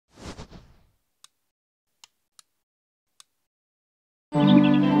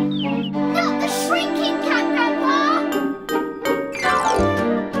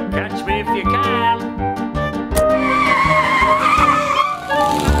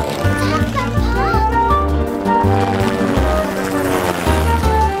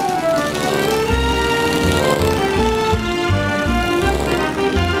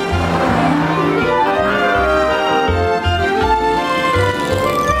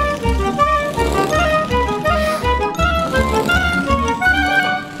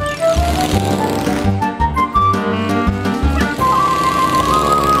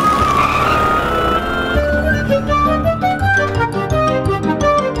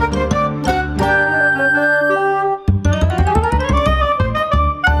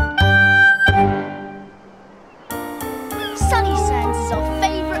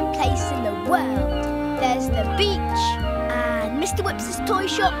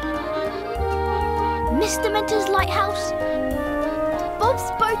Mr. Minter's lighthouse, Bob's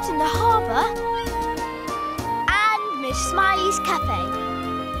boat in the harbour, and Miss Smiley's cafe.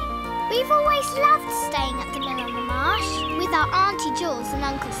 We've always loved staying at the mill on the marsh with our Auntie Jules and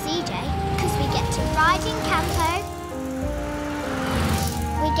Uncle CJ, because we get to ride in Campo.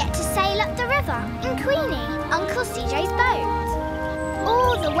 We get to sail up the river in Queenie, Uncle CJ's boat,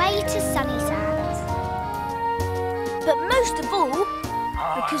 all the way to Sunnysands. But most of all,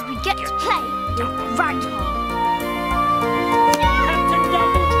 because we get to play with Grandpa. Captain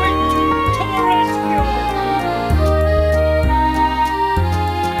Double Twin to the rescue!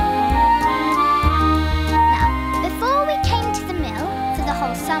 Now, before we came to the mill for the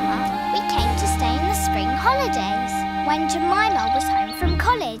whole summer, we came to stay in the spring holidays when Jemima was home from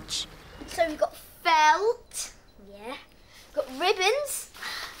college. So we've got felt. Yeah. Got ribbons.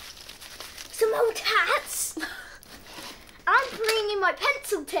 Some old hats. I'm bringing my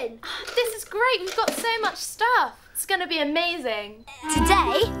pencil tin. This is great. We've got so much stuff. It's going to be amazing.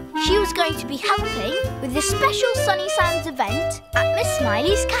 Today, she was going to be helping with the special Sunnysands event at Miss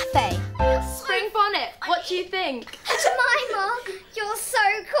Smiley's cafe. Spring bonnet, what do you think? Jemima, you're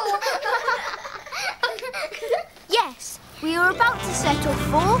so cool. Yes, we were about to set off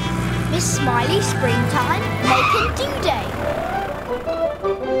for Miss Smiley's springtime make-and-do day.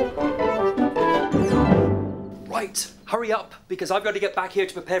 Right, hurry up, because I've got to get back here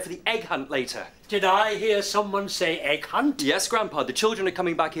to prepare for the egg hunt later. Did I hear someone say egg hunt? Yes, Grandpa, the children are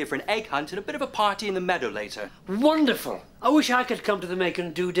coming back here for an egg hunt and a bit of a party in the meadow later. Wonderful. I wish I could come to the make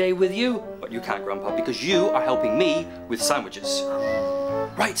and do day with you. But you can't, Grandpa, because you are helping me with sandwiches.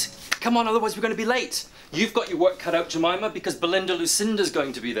 Right, come on, otherwise we're going to be late. You've got your work cut out, Jemima, because Belinda Lucinda's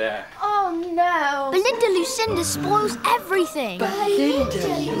going to be there. Oh, no. Belinda Lucinda spoils everything.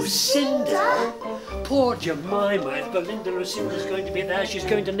 Belinda Lucinda? Poor Jemima. If Belinda Lucinda's going to be there, she's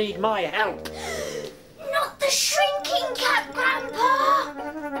going to need my help. Not the shrinking cat, Grandpa.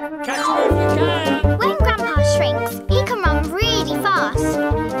 Catch me if you can. When Grandpa shrinks, he can run really fast.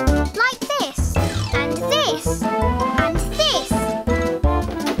 Like this, and this, and this.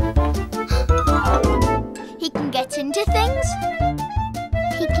 He can get into things.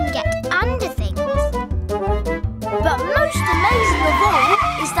 He can get under things. But most amazing of all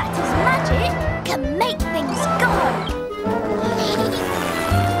is that his magic can make things go.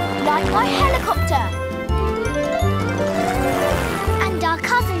 Like my helicopter. And our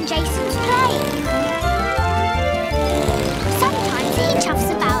cousin Jason's plane. Sometimes he chuffs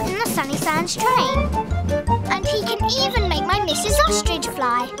about in the Sunnysands train. And he can even make my Mrs. Ostrich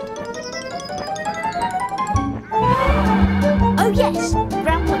fly. Oh yes,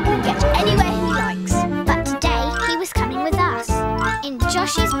 Grandpa can get anywhere he likes. But today he was coming with us, in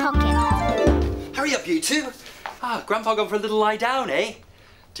Josh's pocket. Hurry up, you two. Grandpa gone for a little lie down, eh?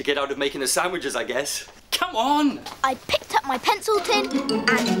 To get out of making the sandwiches, I guess. Come on. I picked up my pencil tin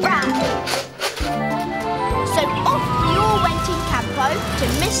and ran. So off we all went in Campo to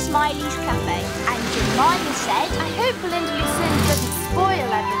Miss Smiley's cafe. And Jemima said, I hope Belinda Lucinda doesn't spoil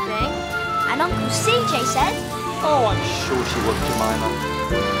everything. and Uncle CJ said, Oh, I'm sure she won't, Jemima.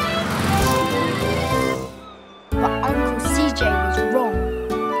 but Uncle CJ was wrong.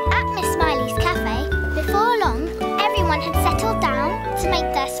 At Miss Smiley's cafe, before long, everyone had settled down to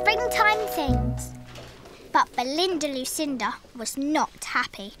make their springtime things. But Belinda Lucinda was not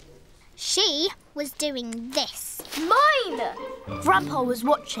happy. She was doing this. Mine! Grandpa was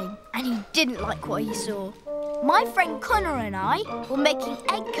watching and he didn't like what he saw. My friend Connor and I were making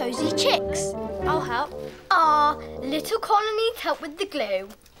egg cosy chicks. I'll help. Little Connor needs help with the glue.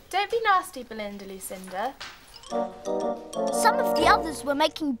 Don't be nasty, Belinda Lucinda. Some of the others were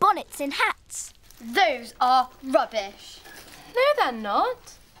making bonnets and hats. Those are rubbish. No, they're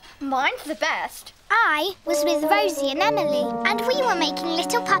not. Mine's the best. I was with Rosie and Emily, and we were making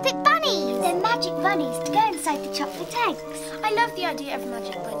little puppet bunnies. They're magic bunnies to go inside the chocolate eggs. I love the idea of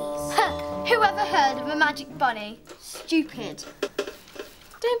magic bunnies. Whoever heard of a magic bunny? Stupid.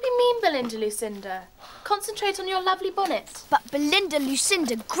 Don't be mean, Belinda Lucinda. Concentrate on your lovely bonnet. But Belinda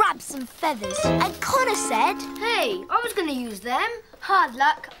Lucinda grabbed some feathers and Connor said, Hey, I was going to use them. Hard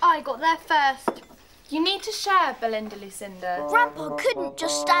luck, I got there first. You need to share, Belinda Lucinda. Grandpa couldn't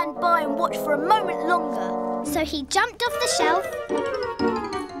just stand by and watch for a moment longer. So he jumped off the shelf,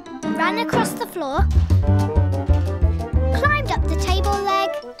 ran across the floor, climbed up the table leg,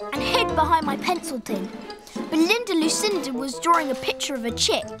 and hid behind my pencil tin. Belinda Lucinda was drawing a picture of a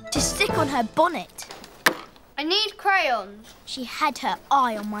chick to stick on her bonnet. I need crayons. She had her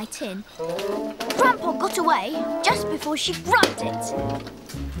eye on my tin. Grandpa got away just before she grabbed it.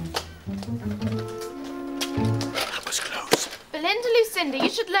 That was close. Belinda Belinda Lucinda, you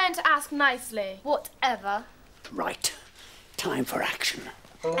should learn to ask nicely. Whatever. Right. Time for action.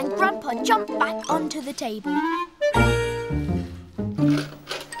 And Grandpa jumped back onto the table.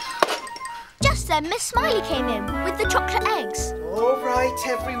 Just then, Miss Smiley came in with the chocolate eggs. All right,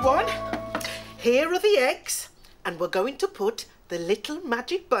 everyone. Here are the eggs, and we're going to put the little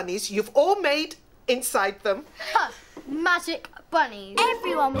magic bunnies you've all made inside them. Ha! Magic bunnies.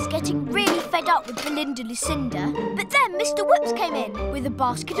 Everyone was getting really fed up with Belinda Lucinda, but then Mr. Whoops came in with a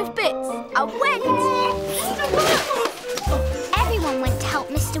basket of bits and went. Everyone went to help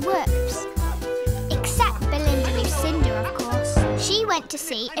Mr. Whoops. Except Belinda Lucinda, of course. She went to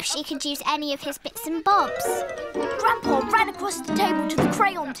see if she could use any of his bits and bobs. Grandpa ran across the table to the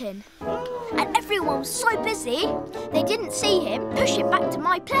crayon tin. And everyone was so busy, they didn't see him push it back to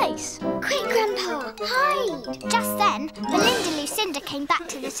my place. Quick, Grandpa, hide! Just then, Belinda Lucinda came back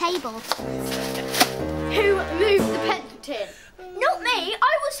to the table. Who moved the pencil tin? Not me,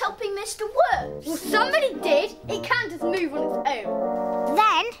 I was helping Mr. Whoops. Well, somebody did. It can't just move on its own.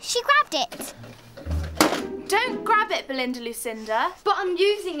 Then she grabbed it. Don't grab it, Belinda Lucinda. But I'm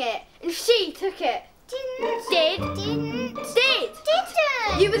using it, and she took it. Didn't.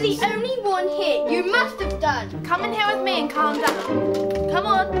 You were the only one here. You must have done. Come in here with me and calm down. Come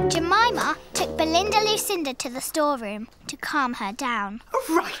on. Jemima took Belinda Lucinda to the storeroom to calm her down.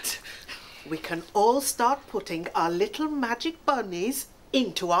 Right. We can all start putting our little magic bunnies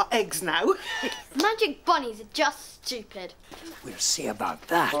into our eggs now. Magic bunnies are just stupid. We'll see about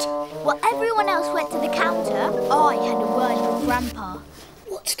that. While everyone else went to the counter, I had a word with Grandpa.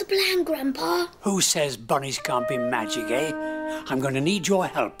 What's the plan, Grandpa? Who says bunnies can't be magic, eh? I'm going to need your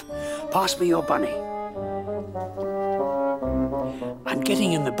help. Pass me your bunny. I'm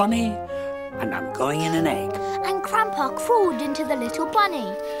getting in the bunny, and I'm going in an egg. And Grandpa crawled into the little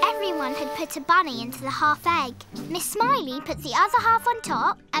bunny. Everyone had put a bunny into the half egg. Miss Smiley put the other half on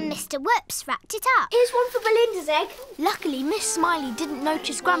top and Mr. Whoops wrapped it up. Here's one for Belinda's egg. Luckily, Miss Smiley didn't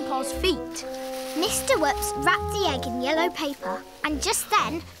notice Grandpa's feet. Mr. Whoops wrapped the egg in yellow paper. And just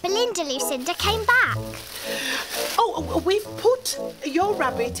then, Belinda Lucinda came back. Oh, we've put your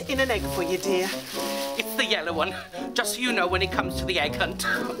rabbit in an egg for you, dear. It's the yellow one, just so you know when it comes to the egg hunt.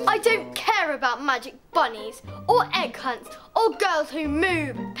 I don't care about magic bunnies, or egg hunts, or girls who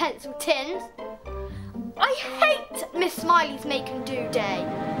move pencil tins. I hate Miss Smiley's make and do day.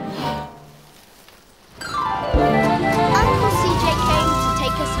 Uncle CJ came to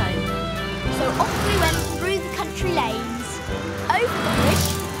take us home. So off we went through the country lanes, over the bridge,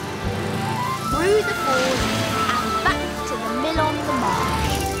 through the ford, and back to the mill on the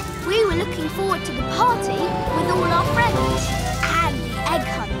marsh. We were looking forward to the party with all our friends and the egg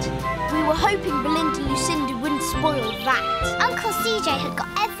hunt. We were hoping Belinda Lucinda wouldn't spoil that. Uncle CJ had got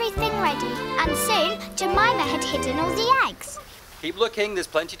everything ready, and soon Jemima had hidden all the eggs. Keep looking, there's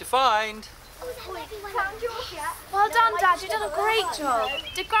plenty to find. Well done, Dad. You've done a great job.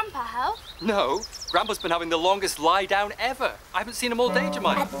 Did Grandpa help? No, Grandpa's been having the longest lie down ever. I haven't seen him all day,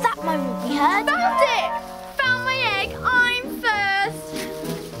 Jemima. At that moment we heard... Found it! Found my egg! I'm first!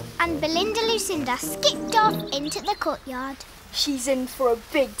 And Belinda Lucinda skipped off into the courtyard. She's in for a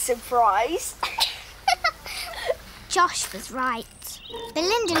big surprise. Josh was right.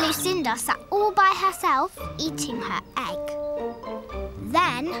 Belinda Lucinda sat all by herself, eating her egg.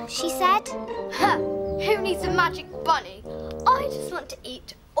 Then she said, Huh, who needs a magic bunny? I just want to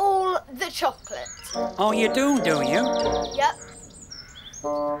eat all the chocolate. Oh, you do you? Yep.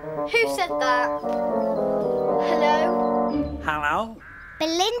 Who said that? Hello? Hello?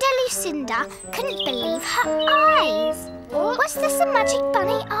 Belinda Lucinda couldn't believe her eyes. What? Was this a magic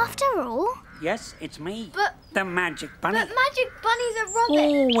bunny after all? Yes, it's me. But- the magic bunny. But magic bunnies are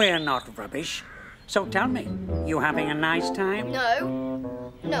rubbish. Oh, we're not rubbish. So tell me, you having a nice time?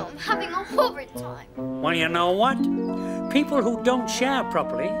 No, I'm having a horrid time. Well, you know what? People who don't share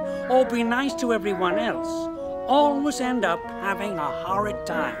properly or be nice to everyone else always end up having a horrid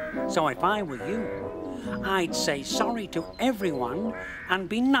time. So if I were you, I'd say sorry to everyone and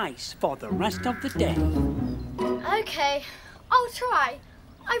be nice for the rest of the day. Okay, I'll try.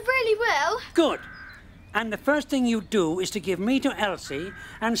 I really will. Good. And the first thing you do is to give me to Elsie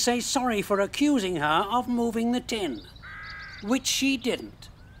and say sorry for accusing her of moving the tin, which she didn't.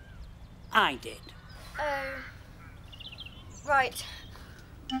 I did. Right.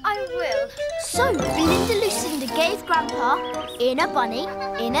 I will. So Belinda Lucinda gave Grandpa, in a bunny,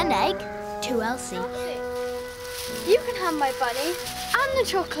 in an egg, to Elsie. You can have my bunny and the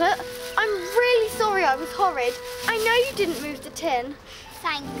chocolate. I'm really sorry I was horrid. I know you didn't move the tin.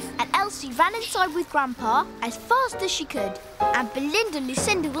 Thanks. And Elsie ran inside with Grandpa as fast as she could. And Belinda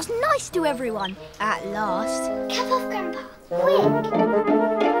Lucinda was nice to everyone, at last. Come off, Grandpa. quick.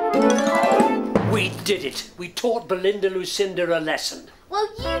 We did it. We taught Belinda Lucinda a lesson. Well,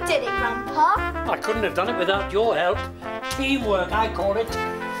 you did it, Grandpa. I couldn't have done it without your help. Teamwork, I call it.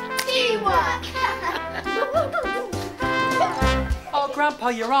 Teamwork. Oh, Grandpa,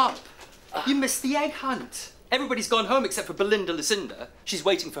 you're up. You missed the egg hunt. Everybody's gone home except for Belinda Lucinda. She's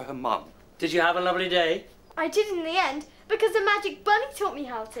waiting for her mum. Did you have a lovely day? I did in the end because the magic bunny taught me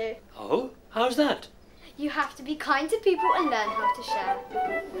how to. Oh, how's that? You have to be kind to people and learn how to share.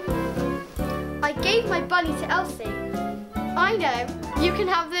 I gave my bunny to Elsie. I know. You can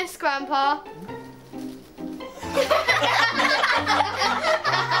have this, Grandpa.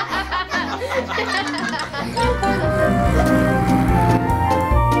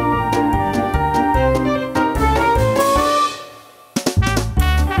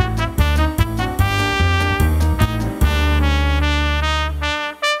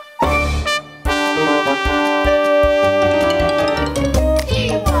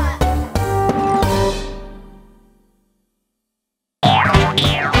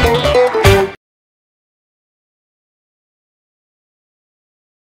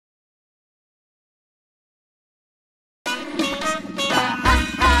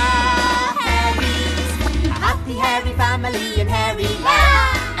 family in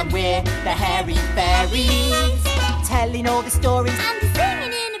Hairyland, and we're the Hairyberries, telling all the stories and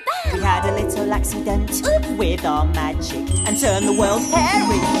singing in a band. We had a little accident with our magic and turned the world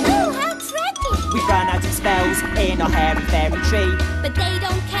hairy. Oh, how tragic! We ran out of spells in our hairy fairy tree, but they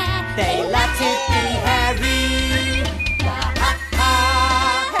don't care. They love to be hairy.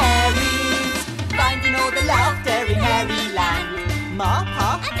 Hairies, finding all the laughter in Hairyland. Ma, Pa,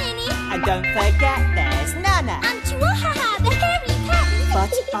 and Minnie, and don't forget there's Nana and Chihuahua, the hairy cat.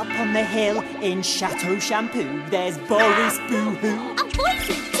 But up on the hill in Chateau Shampoo, there's Boris Boo-hoo. And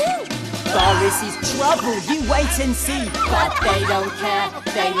Boise too. Boris is trouble, you wait and see. But they don't care,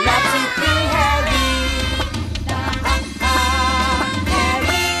 they love to be hairy.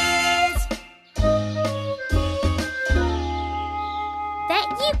 Hairies. Bet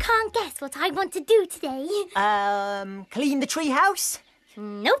you can't guess what I want to do today. Clean the treehouse?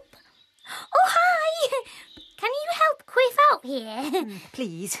 Nope. Oh, hi! Can you help Quiff out here?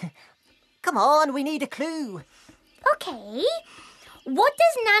 Please. Come on, we need a clue. Okay. What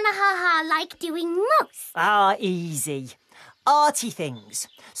does Nana Haha like doing most? Ah, easy. Arty things.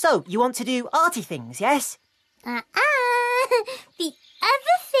 So, you want to do arty things, yes? The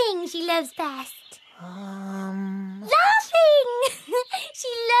other thing she loves best. Laughing!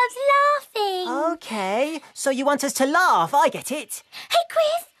 She loves laughing. Okay, so you want us to laugh, I get it. Hey,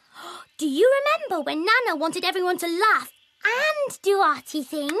 Quiff! Do you remember when Nana wanted everyone to laugh and do arty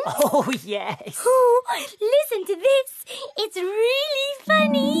things? Oh, yes. Ooh, listen to this. It's really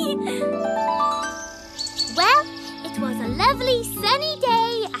funny. Well, it was a lovely sunny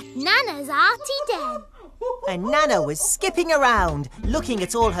day at Nana's arty den. And Nana was skipping around, looking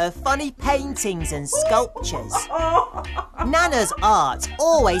at all her funny paintings and sculptures. Nana's art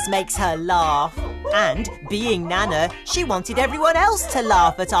always makes her laugh. And, being Nana, she wanted everyone else to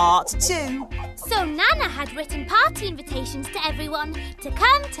laugh at art too. So Nana had written party invitations to everyone to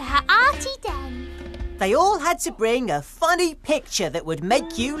come to her arty den. They all had to bring a funny picture that would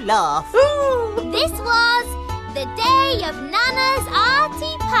make you laugh. This was the day of Nana's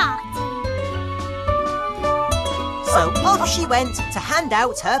arty party. So off she went to hand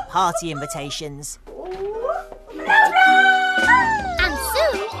out her party invitations. And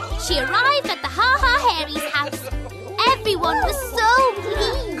soon she arrived at the Ha-Ha Hairies house. Everyone was so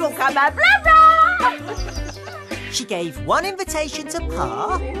pleased. She gave one invitation to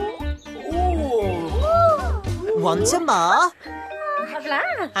Pa, one to Ma,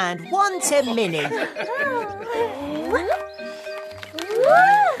 and one to Minnie.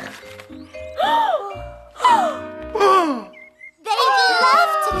 They'd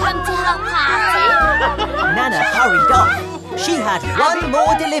love to come to her party. Nana hurried off. She had one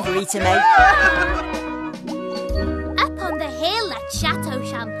more delivery to make. Up on the hill at Chateau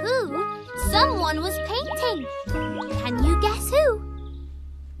Shampoo, someone was painting. Can you guess who?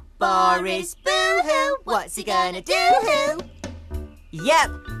 Boris Boo-hoo, what's he gonna do? Yep,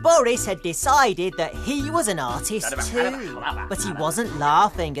 Boris had decided that he was an artist too, but he wasn't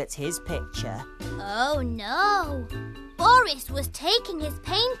laughing at his picture. Oh no! Boris was taking his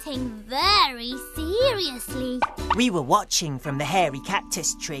painting very seriously. We were watching from the hairy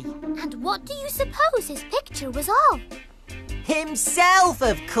cactus tree. And what do you suppose his picture was of? Himself,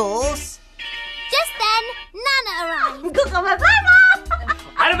 of course. Just then, Nana arrived.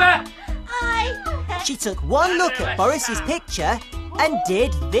 Hi. She took one look at Boris's picture and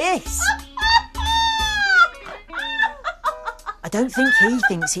did this. don't think he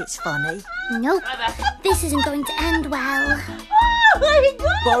thinks it's funny. Nope, this isn't going to end well.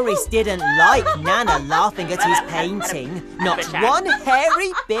 Boris didn't like Nana laughing at his painting. Not one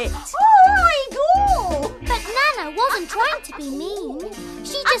hairy bit. But Nana wasn't trying to be mean.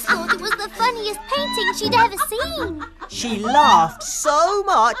 She just thought it was the funniest painting she'd ever seen. She laughed so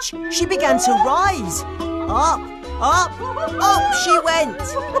much, she began to rise. Up, up, up she went.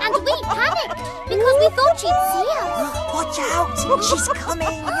 And we panicked because we thought she'd see us. Watch out, she's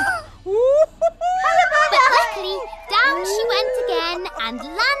coming. But luckily, down she went again and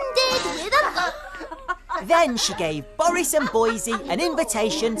landed with a bump. Then she gave Boris and Boise an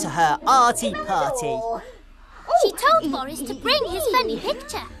invitation to her arty party. She told Boris to bring his funny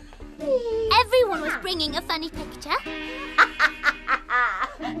picture. Everyone was bringing a funny picture.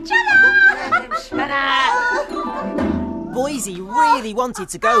 Boise really wanted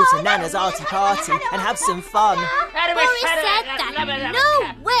to go to Nana's arty party and have some fun. Boris said that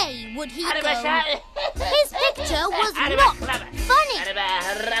no way would he go. His picture was not funny.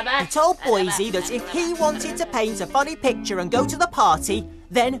 He told Boise that if he wanted to paint a funny picture and go to the party,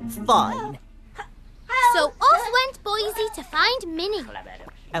 then fine. So off went Boise to find Minnie.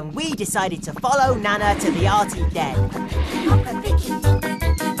 And we decided to follow Nana to the arty den.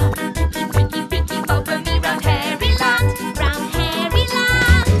 Follow me round Hairyland, round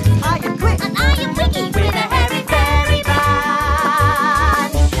Hairyland. I am quick And I am Wiggy With a hairy-berry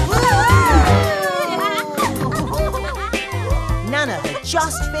band. Nana had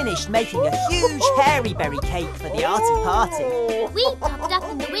just finished making a huge hairyberry cake for the arty party. We popped up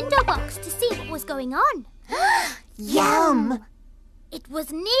in the window box to see what was going on. Yum! It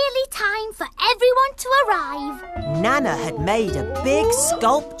was nearly time for everyone to arrive. Nana had made a big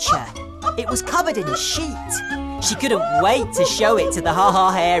sculpture. It was covered in a sheet. She couldn't wait to show it to the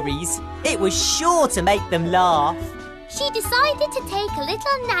Hairies. It was sure to make them laugh. She decided to take a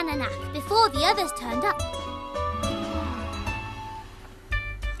little Nana nap before the others turned up.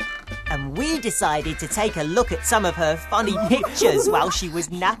 And we decided to take a look at some of her funny pictures while she was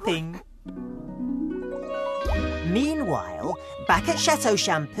napping. Meanwhile, back at Chateau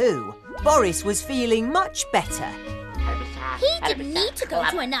Shampoo, Boris was feeling much better. He didn't need to go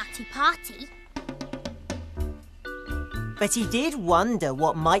to a naughty party. But he did wonder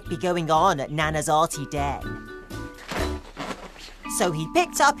what might be going on at Nana's arty den. So he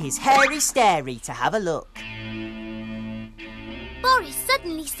picked up his hairy starey to have a look. Boris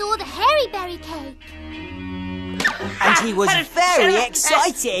suddenly saw the hairyberry cake. And he was very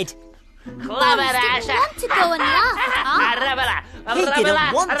excited. Boris didn't want to go and laugh at us. He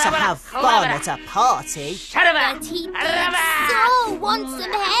didn't want to have fun at a party. But he did so want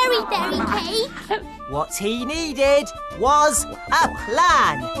some hairyberry cake. What he needed was a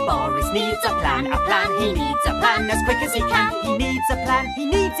plan. Boris needs a plan, he needs a plan as quick as he can. He needs a plan, he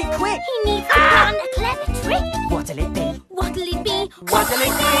needs it quick. He needs to plan a clever trick. What'll it be? What'll it be? What'll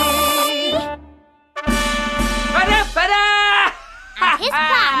it be? And his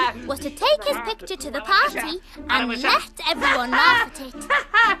plan was to take his picture to the party and let everyone laugh at it.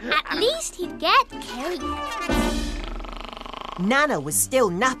 At least he'd get cake. Nana was still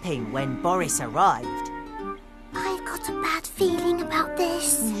napping when Boris arrived. I've got a bad feeling about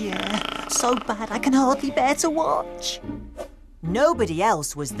this. Yeah, so bad I can hardly bear to watch. Nobody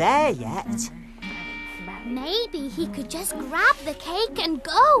else was there yet. Maybe he could just grab the cake and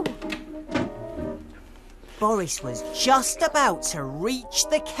go. Boris was just about to reach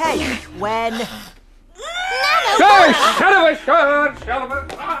the cake when...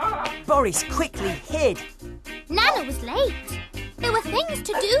 Boris quickly hid. Nana was late. There were things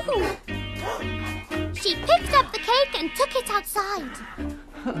to do. She picked up the cake and took it outside.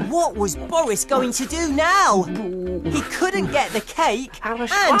 What was Boris going to do now? He couldn't get the cake and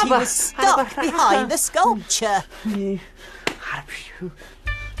he was stuck behind the sculpture.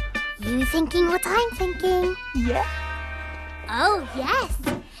 You thinking what I'm thinking? Yeah. Oh, yes.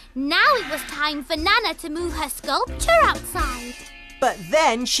 Now it was time for Nana to move her sculpture outside. But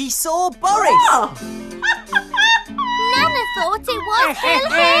then she saw Boris. Nana thought it was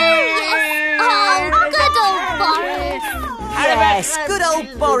hilarious. Oh, good old Boris. Yes, good old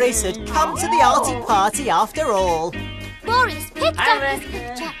Boris had come to the arty party after all. Boris picked up his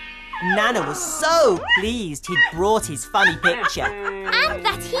picture. Nana was so pleased he'd brought his funny picture. And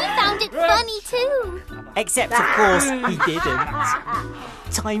that he found it funny too. Except, of course, he didn't.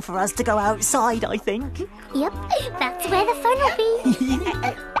 Time for us to go outside, I think. Yep, that's where the fun will be.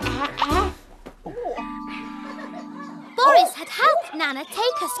 Boris had helped Nana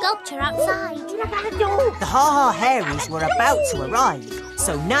take her sculpture outside. The Hairies were about to arrive,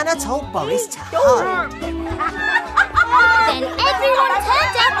 so Nana told Boris to hide. Then everyone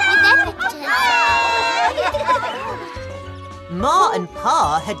turned up with their pictures. Ma and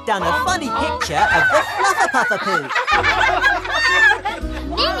Pa had done a funny picture of the Flufferpuffer poo.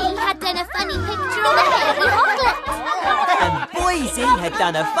 Minnie had done a funny picture of a hairy hoglet. And Boise had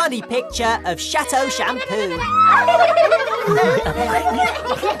done a funny picture of Chateau Shampoo.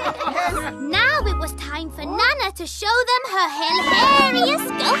 Now it was time for Nana to show them her hilarious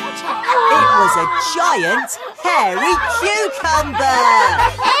sculpture. It was a giant, hairy cucumber.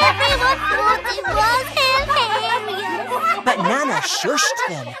 Everyone thought it was hilarious. But Nana shushed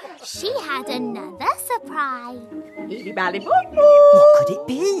them. She had another surprise. What could it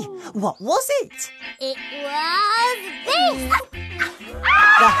be? What was it? It was this.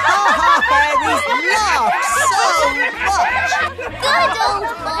 The Ha-Ha Hairies laughed so much. Good old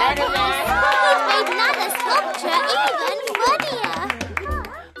Boris. It made Nana's sculpture even funnier.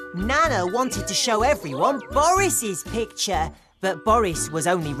 Nana wanted to show everyone Boris's picture, but Boris was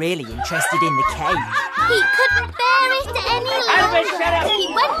only really interested in the cake. He couldn't bear it any longer. He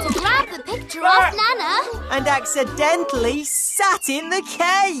went to grab the picture off Nana. And accidentally sat in the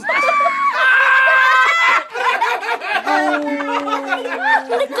cake.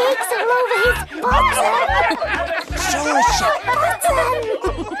 The cake's all over his bottom. Shush.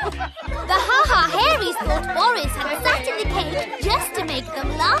 The Ha-Ha Hairies thought Boris had sat in the cake just to make them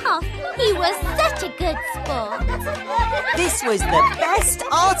laugh. He was such a good sport. This was the best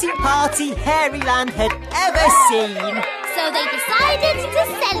arty party Hairyland had ever seen. So they decided to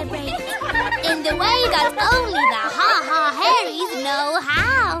celebrate in the way that only the Ha-Ha Hairies know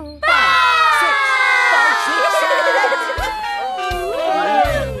how. 5, 6, 5, 6.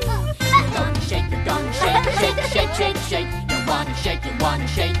 Shake, shake. You wanna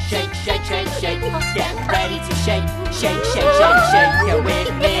shake, shake. Get ready to shake it with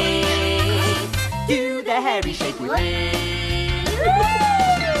me. Do the hairy shake with me.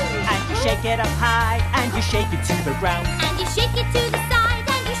 And you shake it up high, and you shake it to the ground. And you shake it to the side,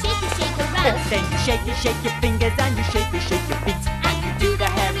 and you shake around. Then you shake your fingers, and you shake your feet. And you do the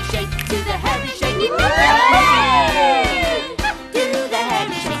hairy shake, to the hairy shake with me. Do the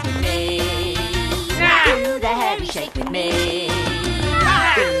hairy shake with me. Do the hairy shake with me.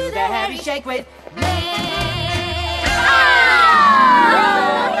 Do the hairy shake with me.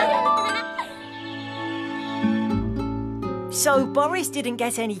 So Boris didn't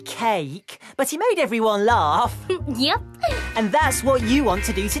get any cake, but he made everyone laugh. Yep. And that's what you want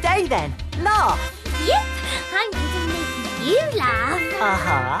to do today then. Laugh. Yep. I'm going to make you laugh.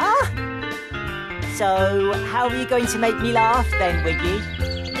 Uh-huh. So how are you going to make me laugh then, Wiggy?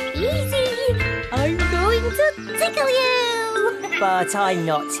 Easy. I'm going to tickle you. But I'm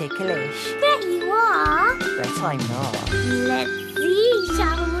not ticklish. Bet you are. But I'm not. Let's see,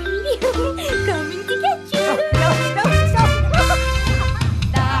 shall we? Come